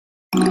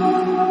So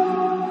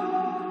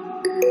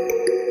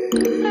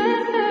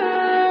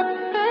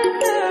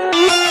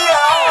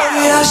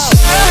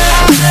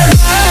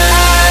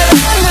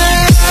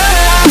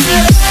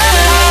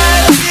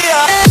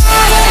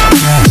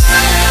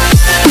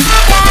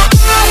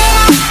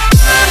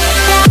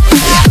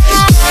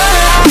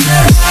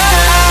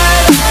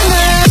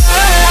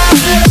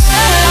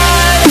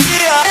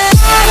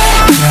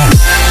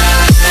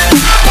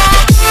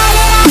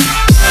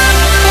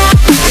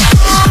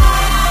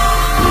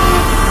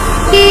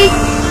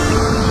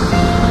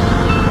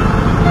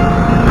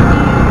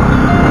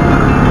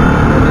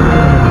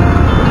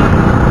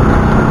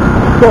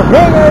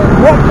hey guys,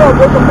 what's up?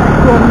 Welcome back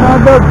to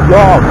another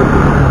vlog.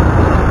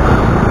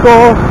 So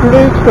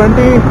today is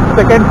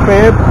 22nd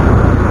Feb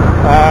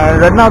and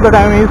right now the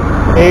time is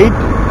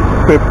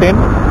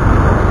 8:15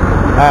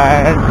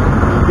 and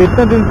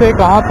इतने दिन से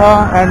कहाँ था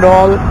and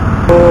all.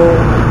 तो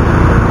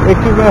एक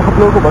चीज़ मैं आप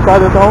लोगों को बता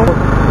देता हूँ,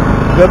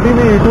 जब भी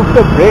मैं YouTube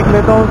से ब्रेक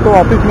लेता हूँ तो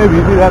ऑफिस में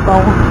बिजी रहता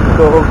हूँ,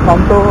 तो काम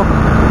तो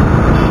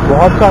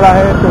बहुत सारा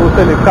है तो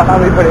उसे निपटाना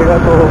भी पड़ेगा,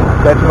 तो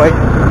दैट्स वाई.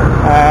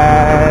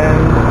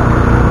 एंड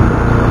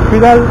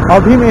फिलहाल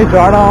अभी मैं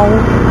जा रहा हूँ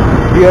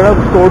गियरअप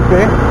स्टोर पे,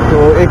 तो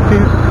एक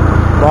चीज़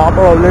वहाँ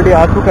पर ऑलरेडी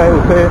आ चुका है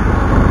उसे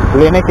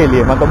लेने के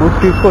लिए, मतलब उस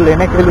चीज़ को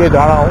लेने के लिए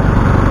जा रहा हूँ.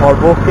 और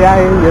वो क्या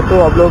है ये तो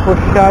आप लोगों को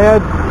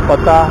शायद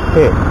पता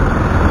है,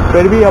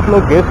 फिर भी आप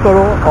लोग गेस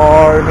करो.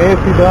 और मैं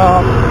सीधा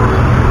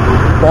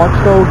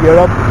पहुँचता हूँ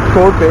गियरअप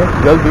स्टोर पे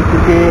जल्दी,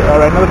 क्योंकि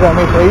राइनॉक्स टाइम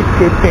है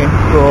 8:15,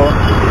 तो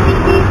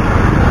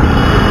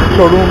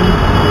शोरूम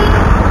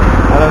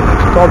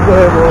शॉप जो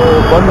है वो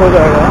बंद हो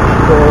जाएगा.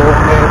 तो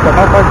मैं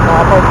फटाफट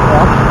वहाँ पर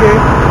पहुँच के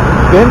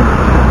दिन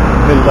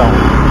मिलता हूँ.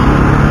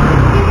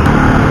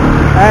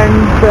 एंड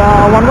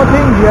वन मोर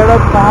थिंग,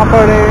 गियरअप कहाँ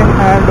पर है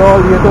एंड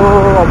ऑल ये तो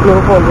आप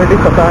लोगों को ऑलरेडी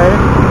पता है,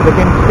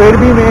 लेकिन फिर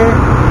भी मैं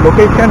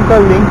लोकेशन का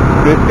लिंक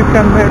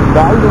डिस्क्रिप्शन में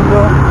डाल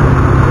दूँगा,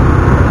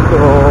 तो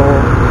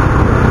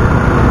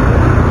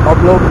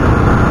आप लोग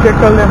चेक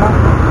कर लेना.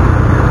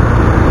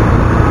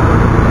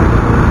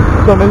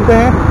 तो मिलते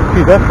हैं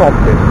सीधा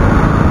शॉप पे.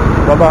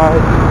 Bye bye.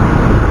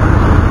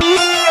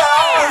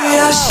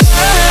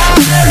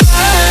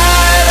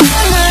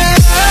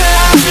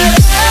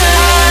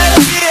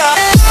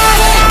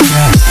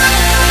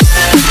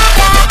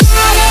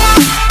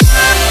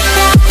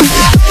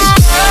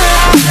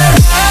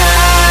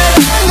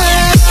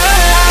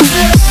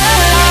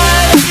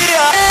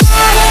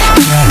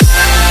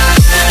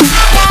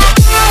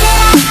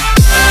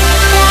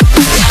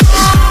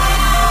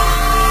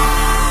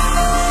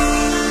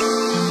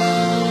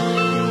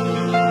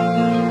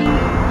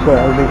 So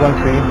as you can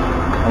see,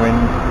 I mean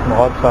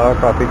बहुत सारा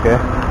ट्रैफिक है.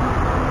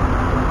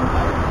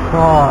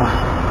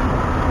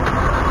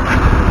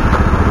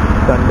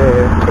 संडे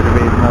है फिर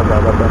भी इतना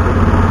ज़्यादा ट्रैफिक.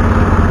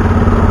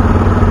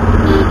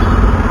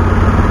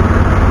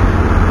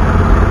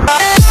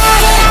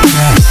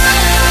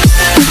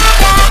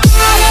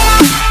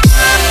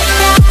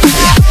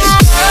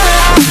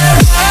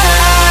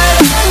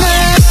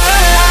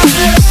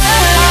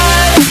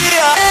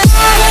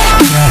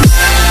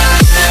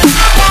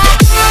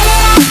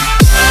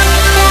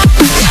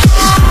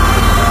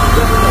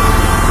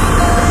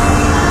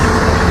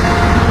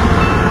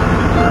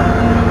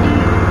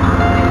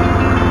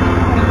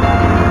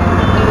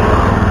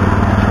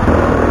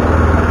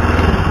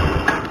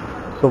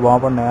 तो वहाँ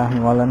पर नया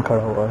हिमालयन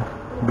खड़ा हुआ है,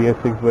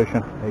 BS6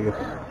 वर्जन आई गेस.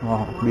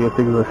 हाँ,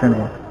 BS6 वर्जन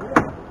है.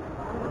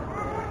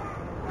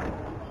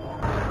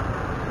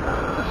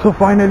 So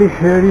finally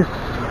here is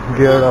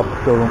गियरअप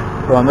showroom.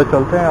 तो अंदर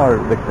चलते हैं और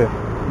देखते हैं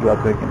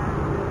जाते हैं कि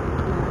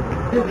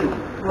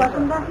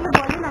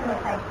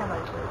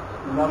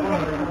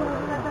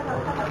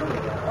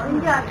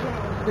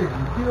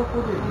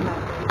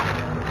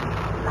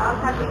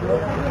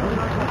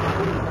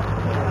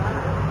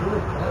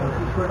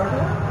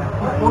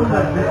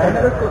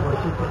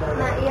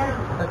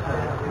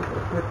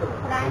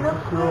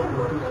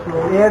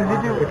Air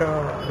GT এটা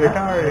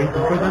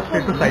জাস্ট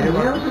একটু সাইডে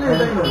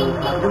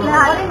না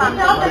আরে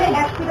এটা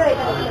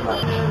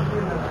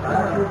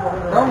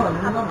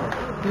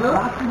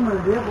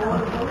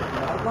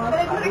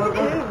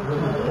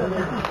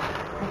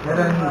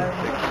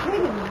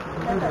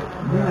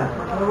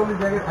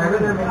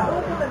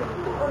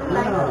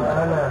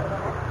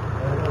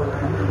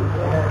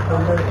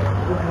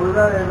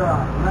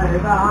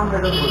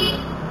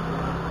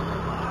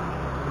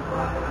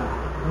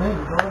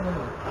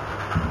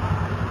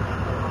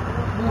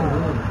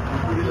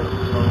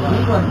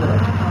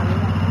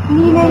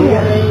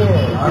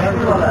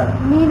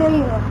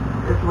नहीं है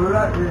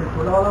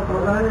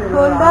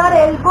शोल्डर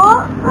एल्बो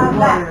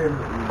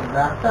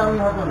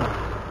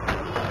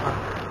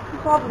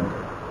सब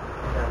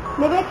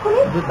নেবে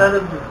এক্ষুনি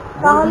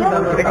তাহলে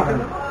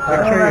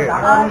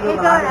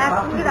এটা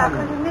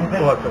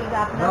অ্যাকচুয়ালি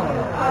রাখার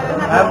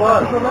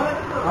জন্য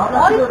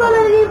অরেঞ্জ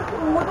কালারের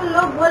মতো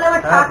লোক বলে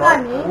আবার টাকা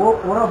নেই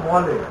ওরা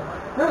বলে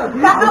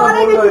টাকা মানে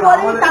বেশি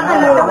বলে টাকা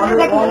নেই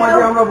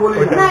আমরা বলি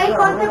না এই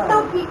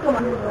কনসেপ্টটাও ঠিক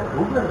তোমার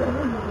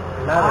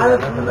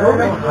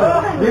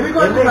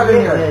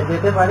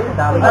যেতে পারি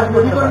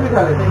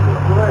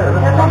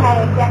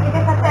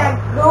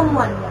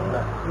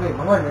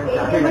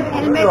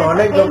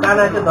অনেক দোকান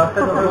আছে, 10টা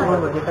দোকান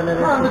করবো যেখানে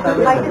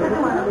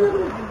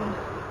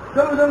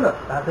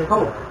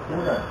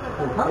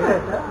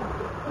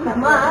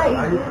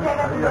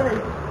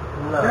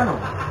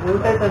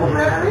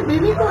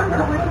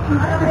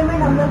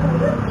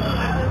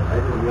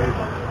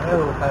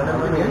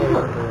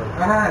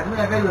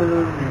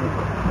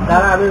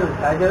দাঁড়া আমি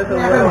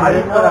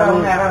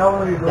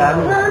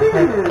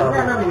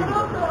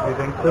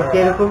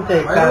কিরকম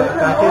চাই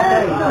কাঠের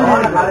চাই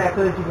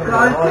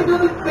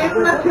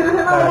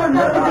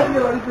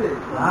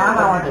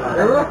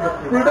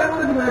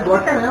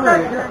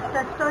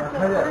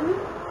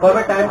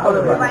কবে টাইম করে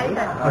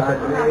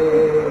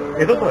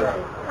এটা তো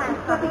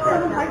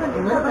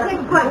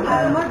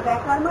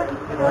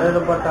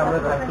ব্যাপারটা আমরা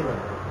থাকি না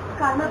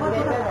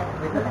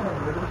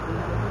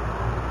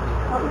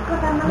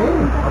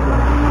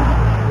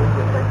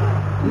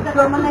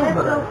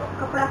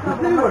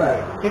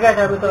ঠিক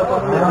আছে আমি তো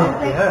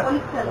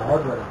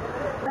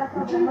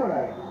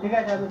ঠিক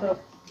আছে আমি তো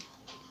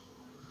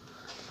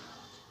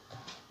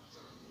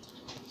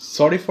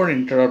sorry for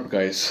interrupt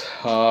guys,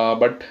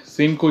 but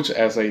scene कुछ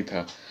ऐसा ही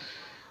था।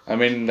 आई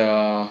मीन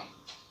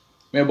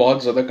मैं बहुत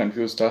ज़्यादा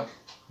कंफ्यूज था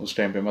उस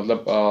टाइम पे। मतलब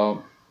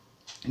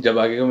जब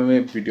आगे का मैं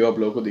वीडियो आप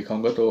लोगों को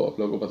दिखाऊंगा तो आप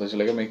लोगों को पता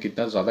चलेगा मैं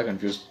कितना ज़्यादा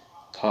कंफ्यूज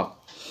था।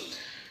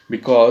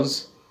 बिकॉज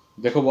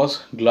देखो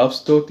बॉस,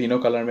 ग्लव्स तो तीनों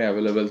कलर में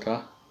अवेलेबल था।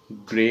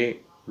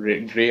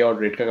 ग्रे और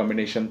रेड का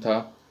कॉम्बिनेशन था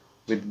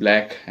विद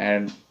ब्लैक,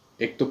 एंड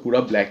एक तो पूरा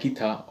ब्लैक ही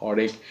था और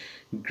एक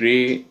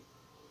ग्रे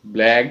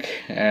ब्लैक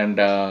एंड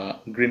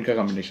ग्रीन का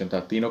कॉम्बिनेशन था।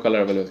 तीनों कलर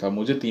अवेलेबल था,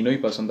 मुझे तीनों ही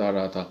पसंद आ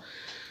रहा था।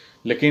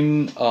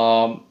 लेकिन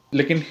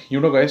यू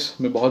नो गाइस,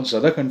 मैं बहुत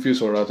ज़्यादा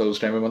कंफ्यूज हो रहा था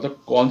उस टाइम में, मतलब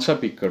कौन सा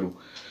पिक करूँ।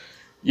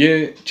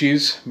 ये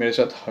चीज़ मेरे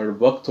साथ हर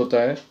वक्त होता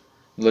है।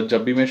 मतलब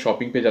जब भी मैं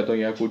शॉपिंग पे जाता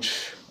हूँ या कुछ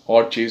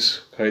और चीज़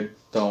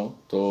खरीदता हूँ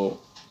तो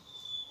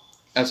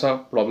ऐसा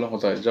प्रॉब्लम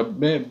होता है। जब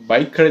मैं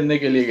बाइक खरीदने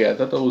के लिए गया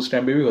था तो उस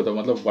टाइम पे भी होता,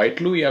 मतलब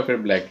वाइट लूँ या फिर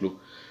ब्लैक लूँ,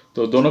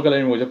 तो दोनों कलर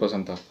में मुझे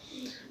पसंद था।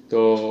 तो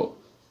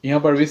यहाँ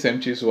पर भी सेम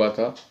चीज़ हुआ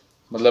था।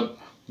 मतलब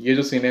ये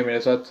जो सीन है मेरे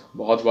साथ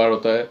बहुत बार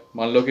होता है।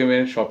 मान लो कि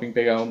मैं शॉपिंग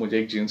पे गया हूँ, मुझे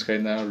एक जीन्स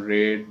खरीदना है,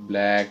 red,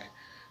 black,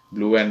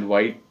 blue and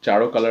white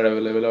चारों कलर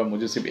अवेलेबल है और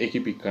मुझे सिर्फ एक ही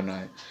पिक करना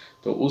है।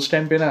 तो उस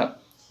टाइम पे ना,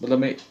 मतलब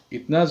मैं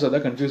इतना ज़्यादा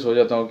कंफ्यूज हो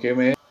जाता हूँ कि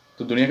मैं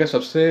तो दुनिया का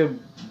सबसे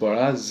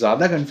बड़ा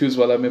ज़्यादा कंफ्यूज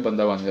वाला मैं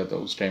बंदा बन जाता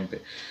हूँ उस टाइम पे।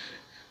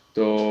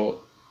 तो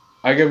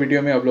आगे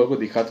वीडियो में आप लोगों को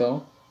दिखाता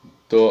हूँ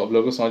तो आप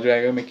लोगों को समझ में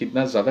आएगा मैं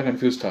कितना ज़्यादा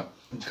कंफ्यूज था।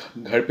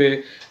 घर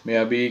पे मैं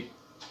अभी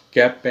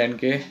कैप पहन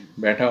के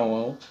बैठा हुआ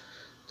हूँ,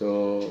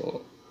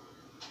 तो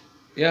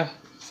या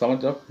समझ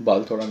जाओ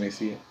बाल थोड़ा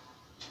मेसी है,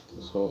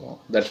 so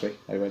that's why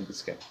I where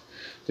this cap.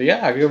 तो या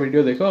आगे का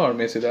वीडियो देखो और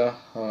मैं सीधा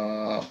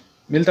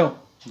मिलता हूँ।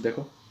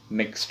 देखो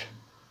नेक्स्ट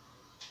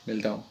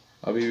मिलता हूँ।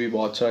 अभी भी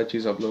बहुत सारा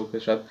चीज़ आप लोगों के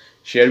साथ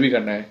शेयर भी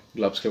करना है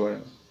ग्लव्स के बारे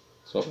में।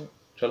 सो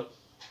चलो।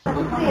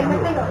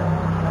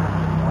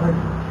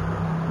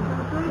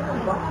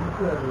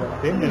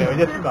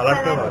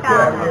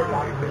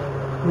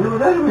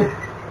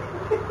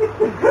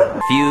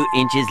 Few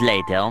inches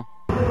later.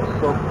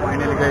 So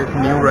finally guys,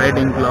 new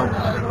riding gloves.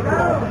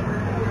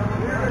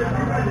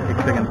 एक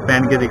सेकंड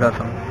पहन के दिखाता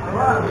हूँ।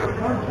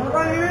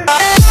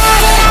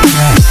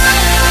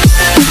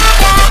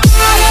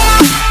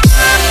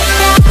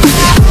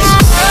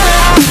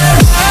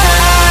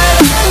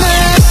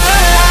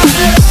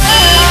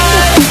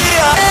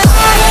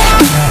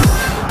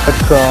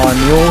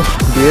 न्यू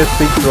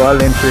DS6 रॉयल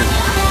एनफील्ड,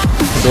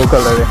 दो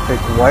कलर है,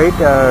 एक वाइट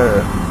और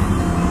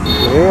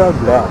ग्रे और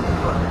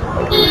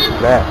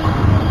ब्लैक।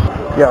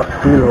 क्या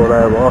फील हो रहा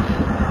है बॉस।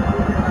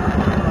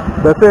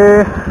 वैसे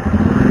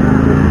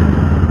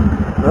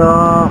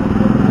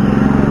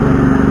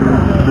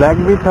ब्लैक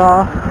भी था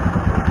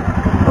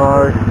और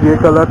ये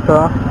कलर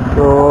था,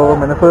 तो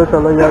मैंने सोचा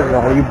चलो यार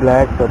गाड़ी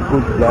ब्लैक, सब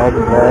कुछ ब्लैक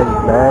ब्लैक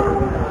ब्लैक,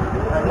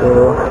 तो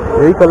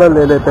यही कलर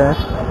ले लेते हैं।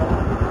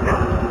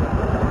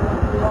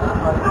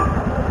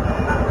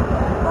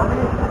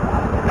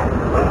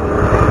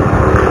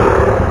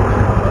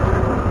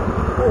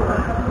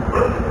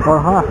 और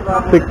हाँ,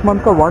 6 मंथ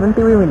का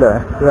वारंटी भी मिला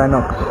है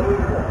राइनॉक्स।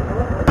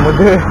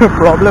 मुझे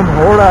प्रॉब्लम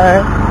हो रहा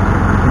है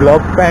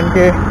ग्लव्स पहन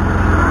के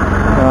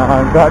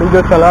गाड़ी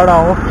जो चला रहा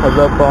हूँ,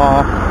 मतलब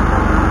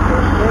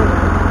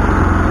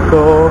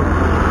तो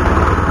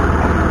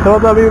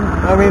अभी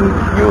आई मीन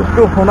यूज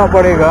टू होना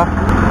पड़ेगा।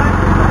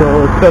 तो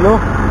चलो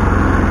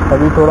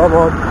अभी थोड़ा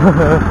बहुत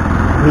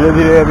धीरे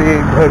धीरे अभी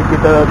घर की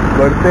तरफ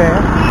बढ़ते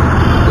हैं।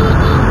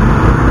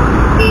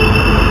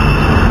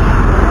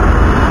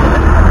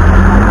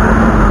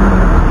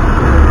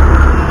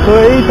 तो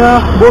यही था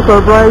वो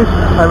surprise.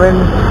 I mean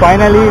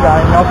finally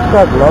Rhinox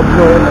का ग्लव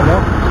जो है मैंने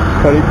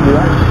खरीद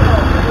लिया।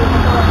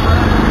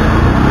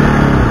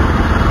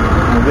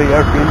 मुझे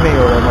यार फील नहीं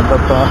हो रहा,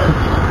 मतलब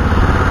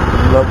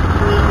मतलब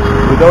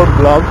विदाउट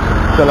ग्लव्स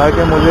चला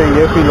के मुझे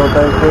ये फील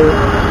होता है कि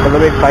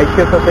मतलब एक बाइक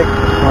के साथ एक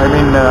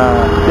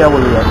क्या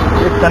बोलूँगा,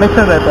 एक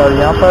कनेक्शन रहता है। और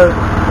यहाँ पर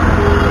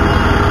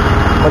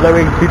मतलब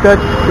एक डिटच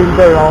फील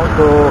कर रहा हूँ।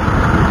 तो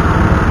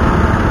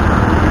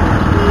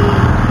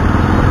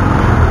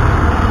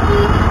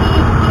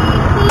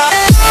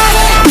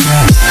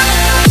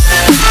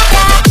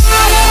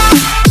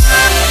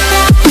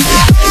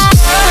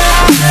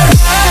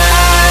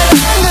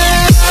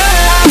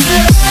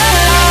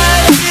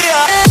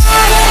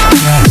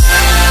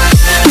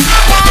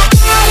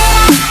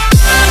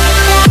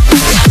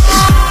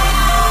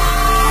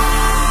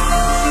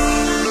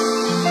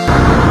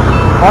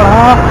और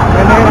हाँ,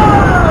 मैंने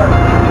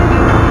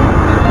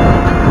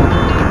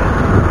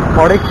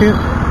और एक चीज़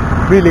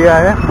भी लिया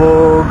है, वो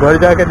घर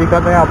जाके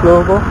दिखाते हैं आप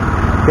लोगों को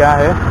क्या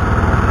है।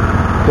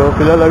 तो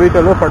फिलहाल अभी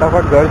चलो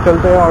फटाफट घर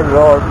चलते हैं। और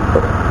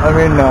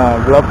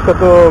ग्लव्स का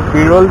तो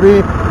वीडियो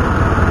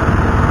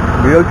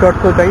शॉट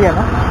तो चाहिए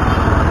ना,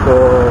 तो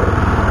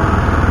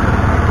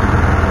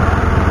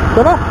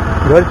चलो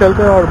घर चलते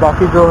हैं और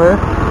बाकी जो है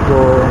तो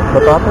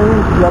बताते हैं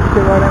ग्लव्स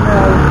के बारे में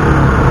और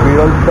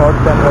वीडियो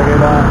शॉट्स एंड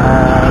वगैरह।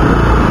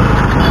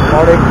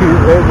 और एक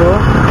चीज़ है जो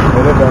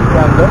मेरे बैग के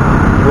अंदर,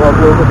 वो आप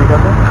लोगों को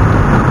दिखाते हैं।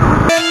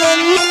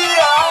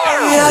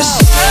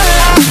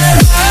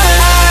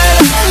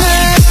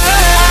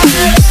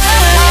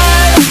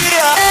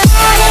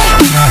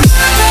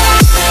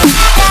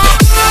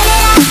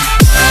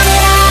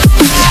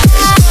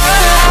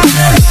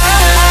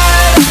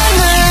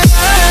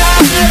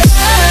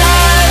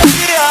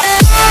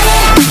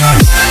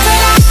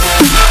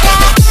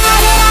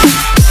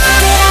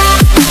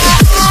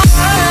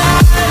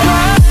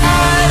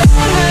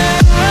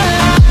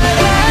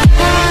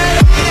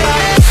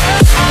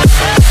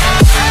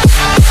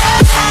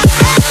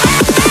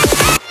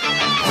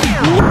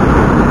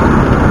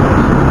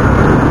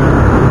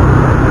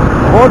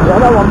 बहुत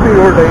ज़्यादा लंबी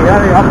रोड है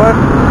यार यहाँ पर।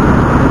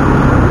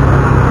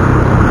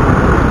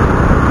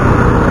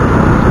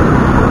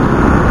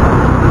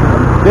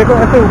 देखो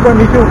ऐसे ऊपर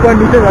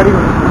नीचे गाड़ी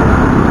में।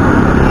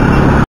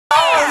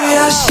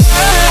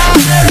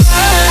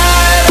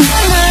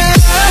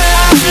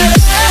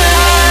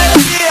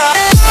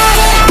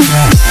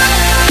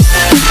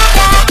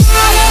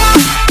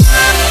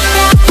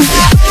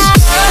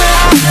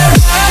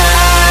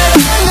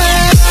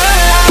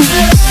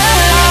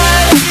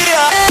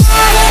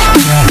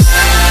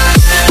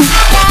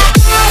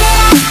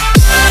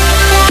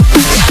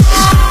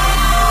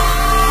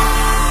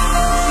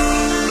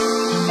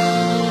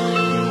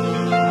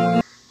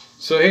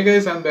 So hey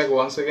guys, I'm back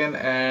once again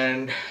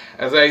and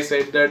as I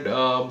said that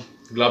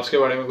gloves के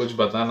बारे में कुछ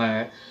बताना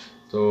है।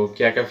 तो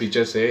क्या क्या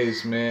फीचर्स है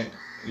इसमें,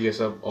 ये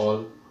सब और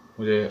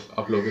मुझे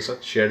आप लोगों के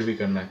साथ शेयर भी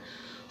करना है।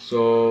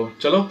 सो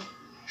चलो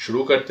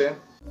शुरू करते हैं।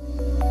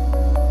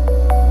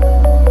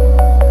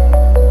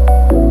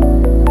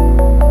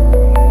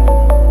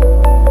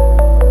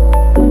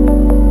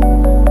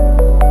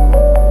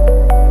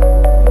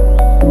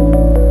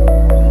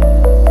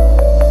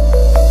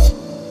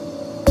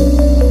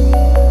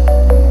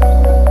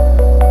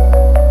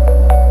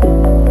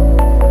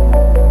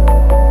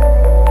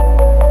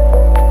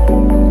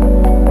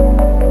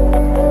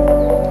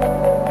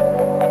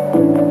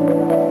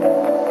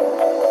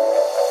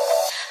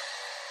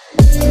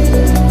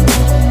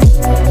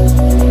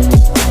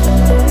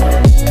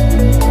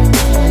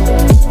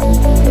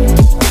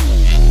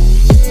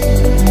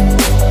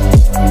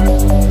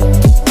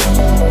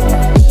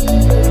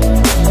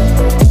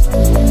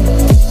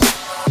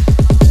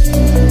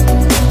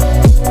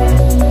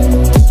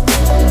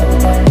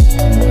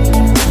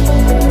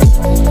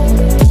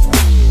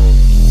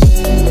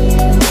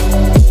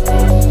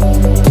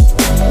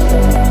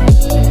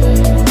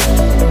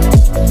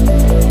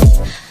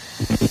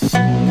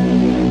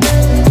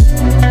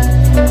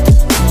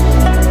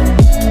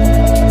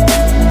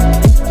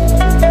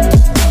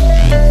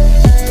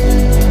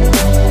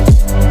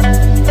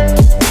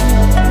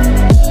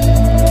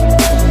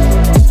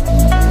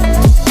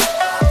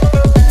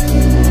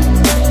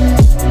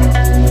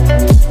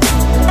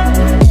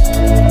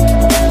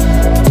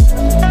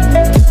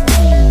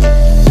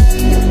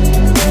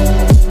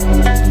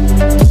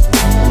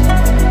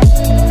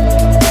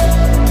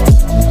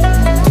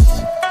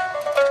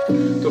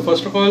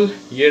 फर्स्ट ऑफ ऑल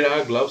ये रहा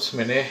ग्लव्स।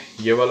 मैंने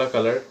ये वाला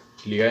कलर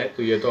लिया है,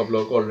 तो ये तो आप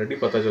लोगों को ऑलरेडी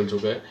पता चल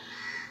चुका है।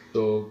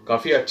 तो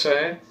काफ़ी अच्छा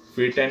है,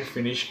 फिट एंड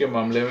फिनिश के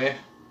मामले में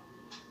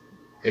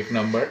एक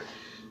नंबर।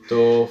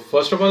 तो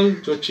फर्स्ट ऑफ ऑल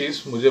जो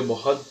चीज़ मुझे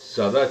बहुत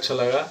ज़्यादा अच्छा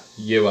लगा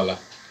ये वाला,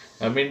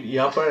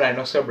 यहाँ पर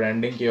राइनॉक्स का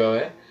ब्रांडिंग किया हुआ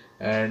है।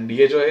 एंड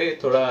ये जो है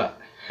थोड़ा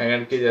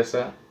हैंगर के जैसा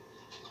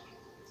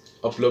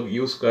आप लोग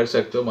यूज़ कर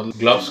सकते हो, मतलब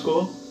ग्लव्स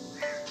को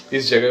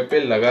इस जगह पे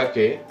लगा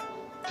के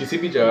किसी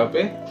भी जगह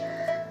पे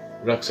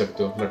रख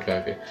सकते हो लटका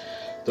के।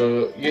 तो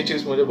ये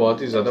चीज़ मुझे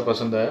बहुत ही ज़्यादा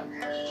पसंद आया।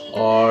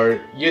 और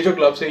ये जो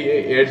ग्लव्स है ये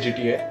एयर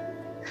जीटी है,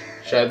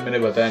 शायद मैंने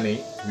बताया नहीं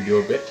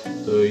वीडियो पे।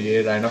 तो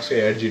ये राइनॉक्स के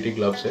एयर जीटी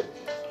ग्लव्स है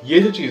ये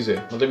जो चीज़ है,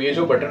 मतलब ये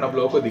जो बटन आप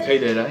लोगों को दिखाई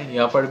दे रहा है,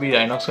 यहाँ पर भी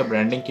राइनॉक्स का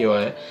ब्रांडिंग किया हुआ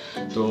है,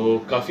 तो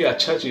काफ़ी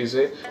अच्छा चीज़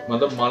है।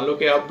 मतलब मान लो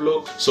कि आप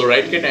लोग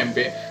राइड के टाइम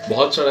पे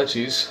बहुत सारा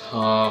चीज़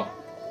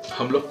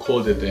हम लोग खो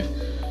देते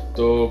हैं।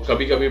 तो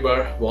कभी कभी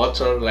बार बहुत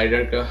सारा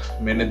राइडर का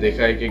मैंने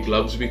देखा है कि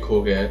ग्लव्स भी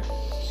खो गया है।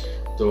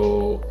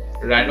 तो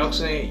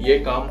राइनॉक्स ने ये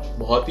काम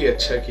बहुत ही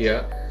अच्छा किया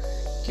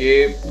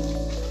कि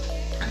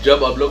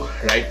जब आप लोग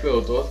राइड पे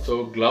हो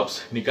तो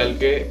ग्लव्स निकल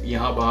के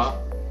यहाँ वहाँ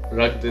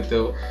रख देते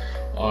हो।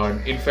 और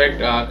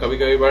इनफैक्ट कभी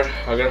कभी बार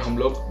अगर हम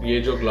लोग ये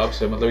जो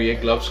ग्लव्स है, मतलब ये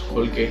ग्लव्स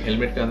खोल के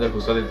हेलमेट के अंदर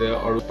घुसा देते हैं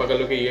और पकड़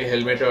लो कि ये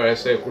हेलमेट और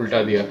ऐसे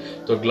उल्टा दिया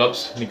तो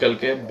ग्लव्स निकल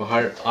के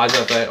बाहर आ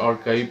जाता है और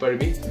कहीं पर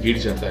भी गिर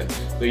जाता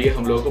है, तो ये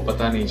हम लोगों को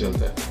पता नहीं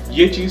चलता है।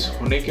 ये चीज़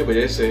होने की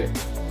वजह से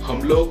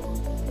हम लोग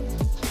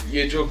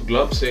ये जो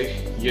ग्लव्स है,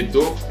 ये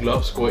दो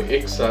ग्लव्स को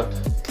एक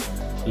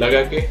साथ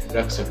लगा के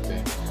रख सकते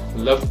हैं।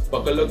 मतलब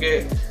पकड़ लो कि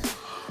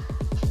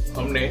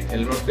हमने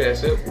हेलमेट पे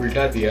ऐसे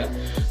उल्टा दिया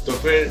तो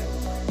फिर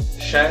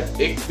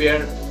शायद एक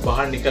पैर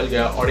बाहर निकल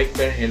गया और एक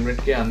पैर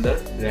हेलमेट के अंदर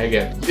रह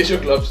गया। ये जो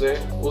ग्लव्स है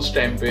उस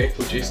टाइम पे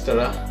कुछ इस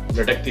तरह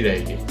लटकती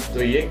रहेगी।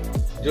 तो ये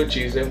जो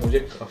चीज़ है मुझे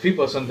काफ़ी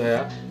पसंद आया।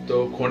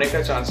 तो खोने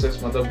का चांसेस,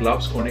 मतलब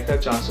ग्लव्स खोने का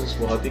चांसेस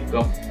बहुत ही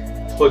कम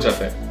हो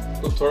जाता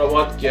है। तो थोड़ा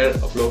बहुत केयर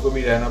आप लोगों को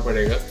भी रहना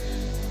पड़ेगा।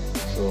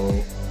 तो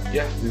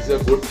या this is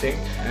a good thing.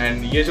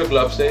 And ये जो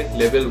ग्लव्स है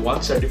लेवल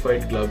 1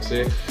 सर्टिफाइड ग्लव्स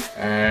है।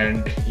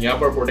 एंड यहाँ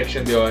पर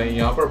प्रोटेक्शन दिया हुआ है,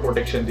 यहाँ पर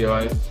प्रोटेक्शन दिया हुआ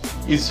है,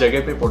 इस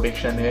जगह पे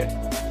प्रोटेक्शन है,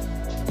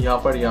 यहाँ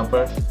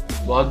पर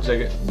बहुत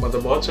जगह,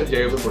 मतलब बहुत सारी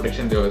जगह पे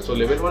प्रोटेक्शन दिया हुआ है। सो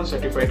लेवल 1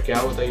 सर्टिफाइड क्या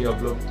होता है ये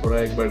आप लोग थोड़ा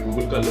एक बार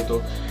गूगल कर लो तो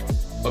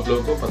आप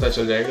लोगों को पता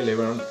चल जाएगा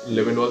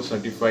लेवल 1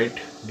 सर्टिफाइड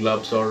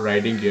ग्लव्स और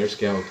राइडिंग गियर्स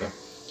क्या होता है।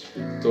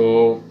 तो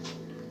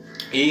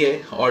ये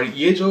है। और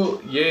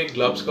ये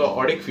ग्लव्स का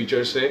और एक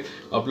फीचर्स है,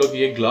 आप लोग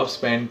ये ग्लव्स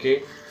पहन के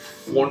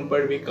फ़ोन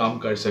पर भी काम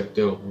कर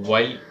सकते हो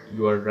व्हाइल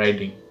यू आर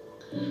राइडिंग।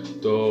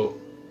 तो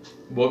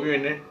वो भी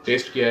मैंने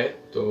टेस्ट किया है।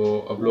 तो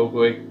आप लोगों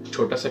को एक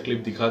छोटा सा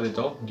क्लिप दिखा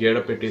देता हूँ। गियर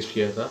अप पे टेस्ट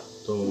किया था,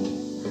 तो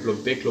आप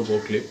लोग देख लो वो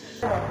clip.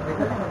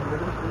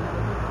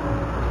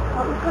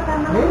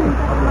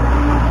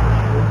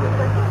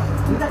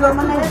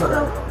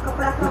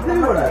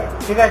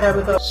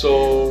 So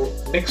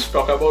next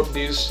talk about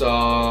this.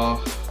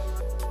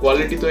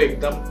 Quality तो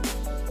एकदम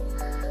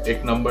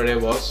एक नंबर है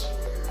बॉस,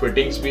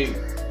 फिटिंग्स भी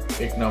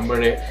एक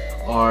नंबर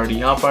है। और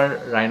यहाँ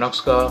पर राइनॉक्स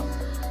का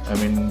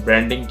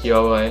ब्रांडिंग किया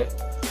हुआ है,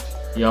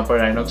 यहाँ पर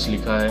राइनॉक्स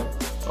लिखा है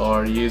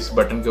और ये इस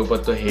बटन के ऊपर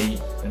तो है ही,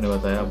 मैंने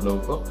बताया आप लोगों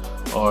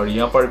को। और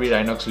यहाँ पर भी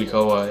राइनॉक्स लिखा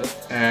हुआ है।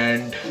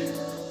 एंड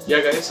या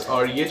गाइस,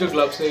 और ये जो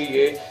ग्लव्स है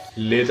ये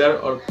लेदर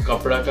और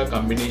कपड़ा का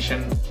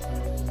कॉम्बिनेशन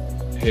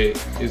है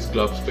इस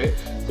ग्लव्स पे।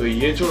 तो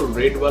ये जो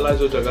रेड वाला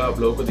जो जगह आप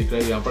लोगों को दिख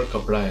रहा है यहाँ पर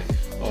कपड़ा है,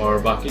 और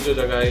बाकी जो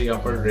जगह है यहाँ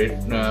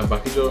पर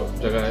बाकी जो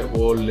जगह है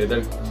वो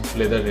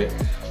लेदर है।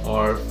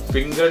 और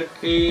फिंगर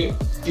के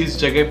इस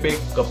जगह पे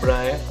कपड़ा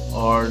है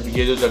और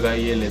ये जो जगह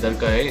है ये लेदर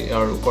का है,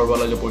 और ऊपर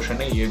वाला जो पोर्शन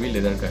है ये भी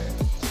लेदर का है।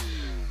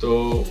 तो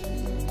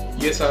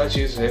ये सारा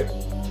चीज़ है।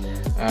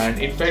 एंड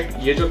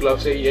इनफैक्ट ये जो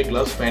ग्लव्स है, ये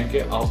ग्लव्स पहन के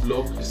आप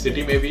लोग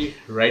सिटी में भी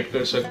राइड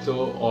कर सकते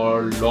हो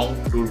और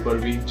लॉन्ग टूर पर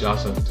भी जा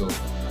सकते हो।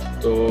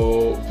 तो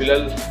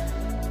फिलहाल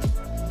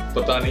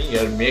पता नहीं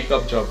यार, मैं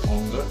कब जा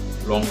पाऊँगा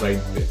लॉन्ग राइड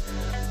पे।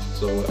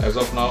 So as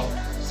of now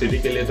city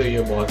के लिए तो ये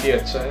बहुत ही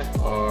अच्छा है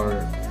और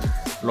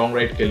लॉन्ग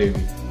राइड के लिए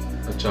भी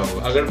अच्छा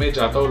होगा। अगर मैं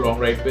जाता हूँ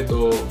लॉन्ग राइड पे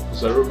तो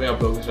ज़रूर मैं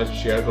आप लोगों के साथ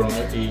शेयर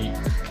करूँगा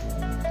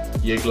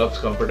कि ये ग्लव्स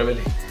कंफर्टेबल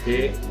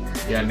है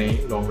या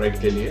नहीं लॉन्ग राइड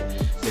के लिए।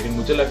 लेकिन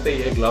मुझे लगता है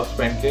ये ग्लव्स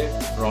पहन के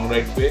लॉन्ग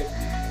राइड पे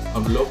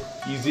हम लोग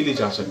इजीली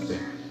जा सकते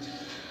हैं।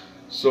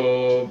 सो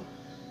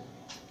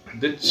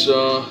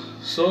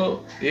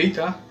यही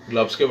था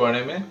ग्लव्स के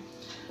बारे में।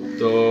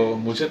 तो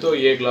मुझे तो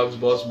ये ग्लव्स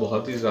बॉस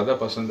बहुत ही ज़्यादा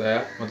पसंद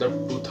आया।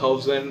 मतलब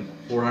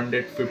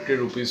 2450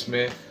 रुपीज़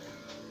में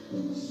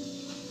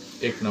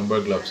एक नंबर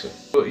ग्लव्स है।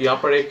 तो यहाँ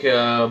पर एक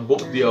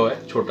बुक दिया हुआ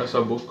है, छोटा सा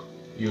बुक,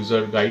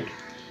 यूज़र गाइड।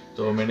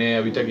 तो मैंने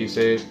अभी तक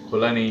इसे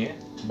खोला नहीं है,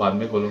 बाद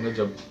में खोलूँगा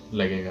जब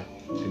लगेगा।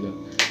 ठीक है,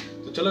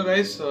 तो चलो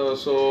गाइस,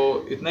 सो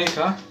इतना ही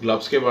था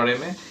ग्लव्स के बारे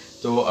में।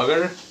 तो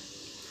अगर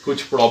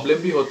कुछ प्रॉब्लम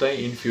भी होता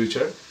है इन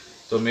फ्यूचर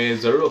तो मैं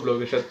ज़रूर आप लोगों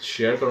के साथ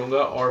शेयर करूँगा।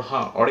 और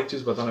हाँ, और एक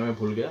चीज़ बताना मैं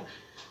भूल गया,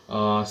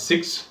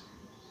 6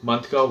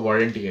 मंथ का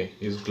वारंटी है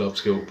इस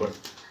ग्लव्स के ऊपर।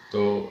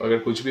 तो अगर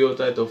कुछ भी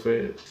होता है तो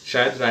फिर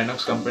शायद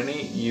राइनॉक्स कंपनी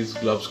इस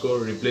ग्लव्स को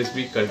रिप्लेस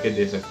भी करके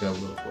दे सकते हैं आप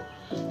लोगों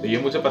को। तो ये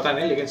मुझे पता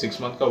नहीं, लेकिन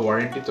 6 मंथ का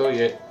वारंटी तो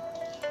ये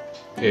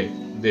है,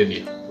 दे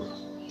दिया।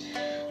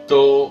 तो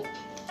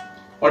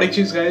और एक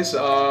चीज़ गाइस,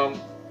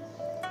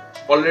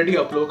 ऑलरेडी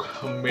आप लोग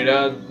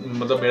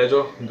मेरा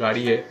जो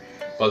गाड़ी है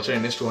पल्सर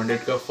NS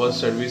 200 का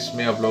फर्स्ट सर्विस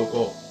में आप लोगों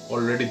को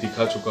ऑलरेडी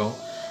दिखा चुका हूँ।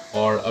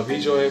 और अभी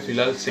जो है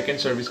फिलहाल सेकेंड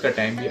सर्विस का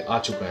टाइम भी आ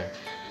चुका है।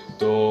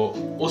 तो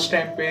उस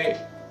टाइम पे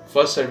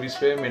फर्स्ट सर्विस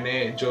पे मैंने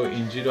जो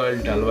इंजन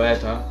ऑयल डलवाया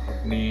था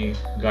अपनी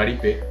गाड़ी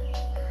पे,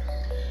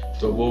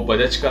 तो वो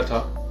बजाज का था।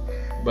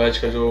 बजाज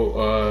का जो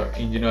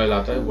इंजन ऑयल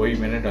आता है वही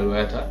मैंने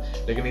डलवाया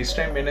था। लेकिन इस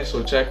टाइम मैंने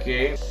सोचा कि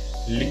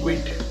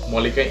लिक्विड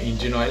मॉलिका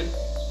इंजन ऑयल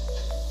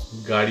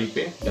गाड़ी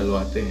पे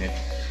डलवाते हैं।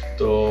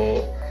 तो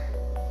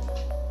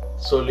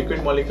सो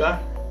लिक्विड मॉली का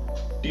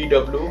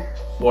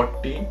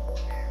TW40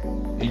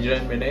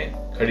 इंजन मैंने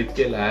खरीद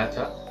के लाया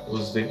था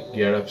उस दिन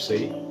गियर अप से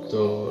ही।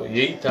 तो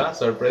यही था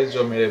सरप्राइज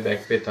जो मेरे बैग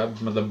पे था,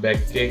 मतलब बैग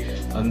के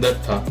अंदर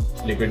था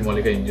लिक्विड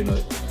मॉली का इंजन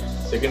ऑयल।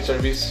 सेकेंड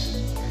सर्विस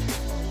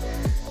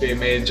पे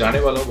मैं जाने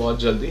वाला हूँ बहुत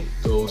जल्दी,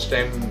 तो उस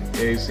टाइम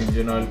इस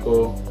इंजन ऑयल को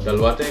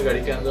डलवाते हैं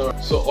गाड़ी के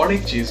अंदर। सो और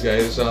एक चीज़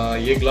गाइस,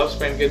 ये ग्लव्स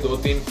पहन के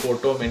 2-3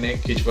 फोटो मैंने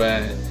खिंचवाया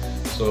है।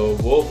 सो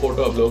वो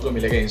फोटो आप लोगों को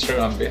मिलेगा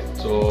इंस्टाग्राम पे।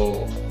 सो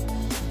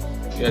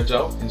या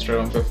जाओ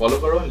इंस्टाग्राम पे फॉलो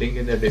करो, link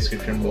in the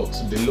description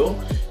box below.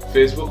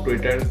 Facebook,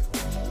 Twitter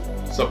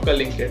सबका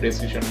लिंक है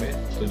डिस्क्रिप्शन में,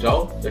 तो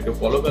जाओ जाके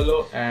फॉलो कर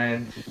लो।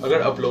 एंड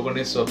अगर आप लोगों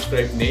ने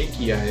सब्सक्राइब नहीं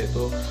किया है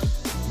तो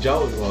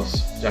जाओ बॉस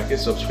जाके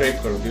सब्सक्राइब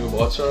करो, क्योंकि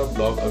बहुत सारा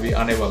ब्लॉग अभी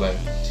आने वाला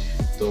है।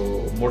 तो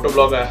मोटो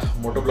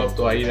ब्लॉग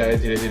तो आ ही रहा है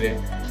धीरे धीरे,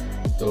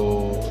 तो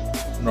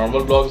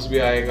नॉर्मल ब्लॉग्स भी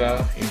आएगा,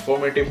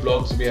 इंफॉर्मेटिव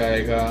ब्लॉग्स भी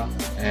आएगा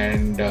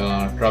एंड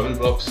ट्रैवल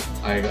ब्लॉग्स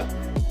आएगा।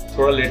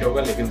 थोड़ा लेट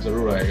होगा लेकिन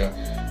ज़रूर आएगा।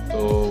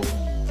 तो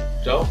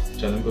जाओ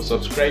चैनल को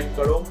सब्सक्राइब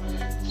करो।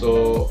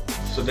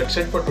 So that's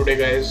it for today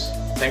guys.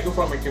 Thank you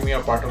for making me a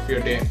part of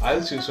your day.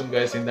 I'll see you soon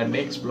guys in the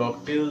next vlog.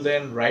 Till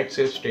then, ride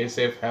safe, stay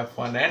safe, have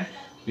fun and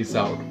peace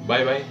out.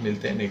 Bye bye.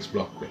 मिलते हैं next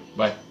vlog पे.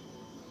 Bye.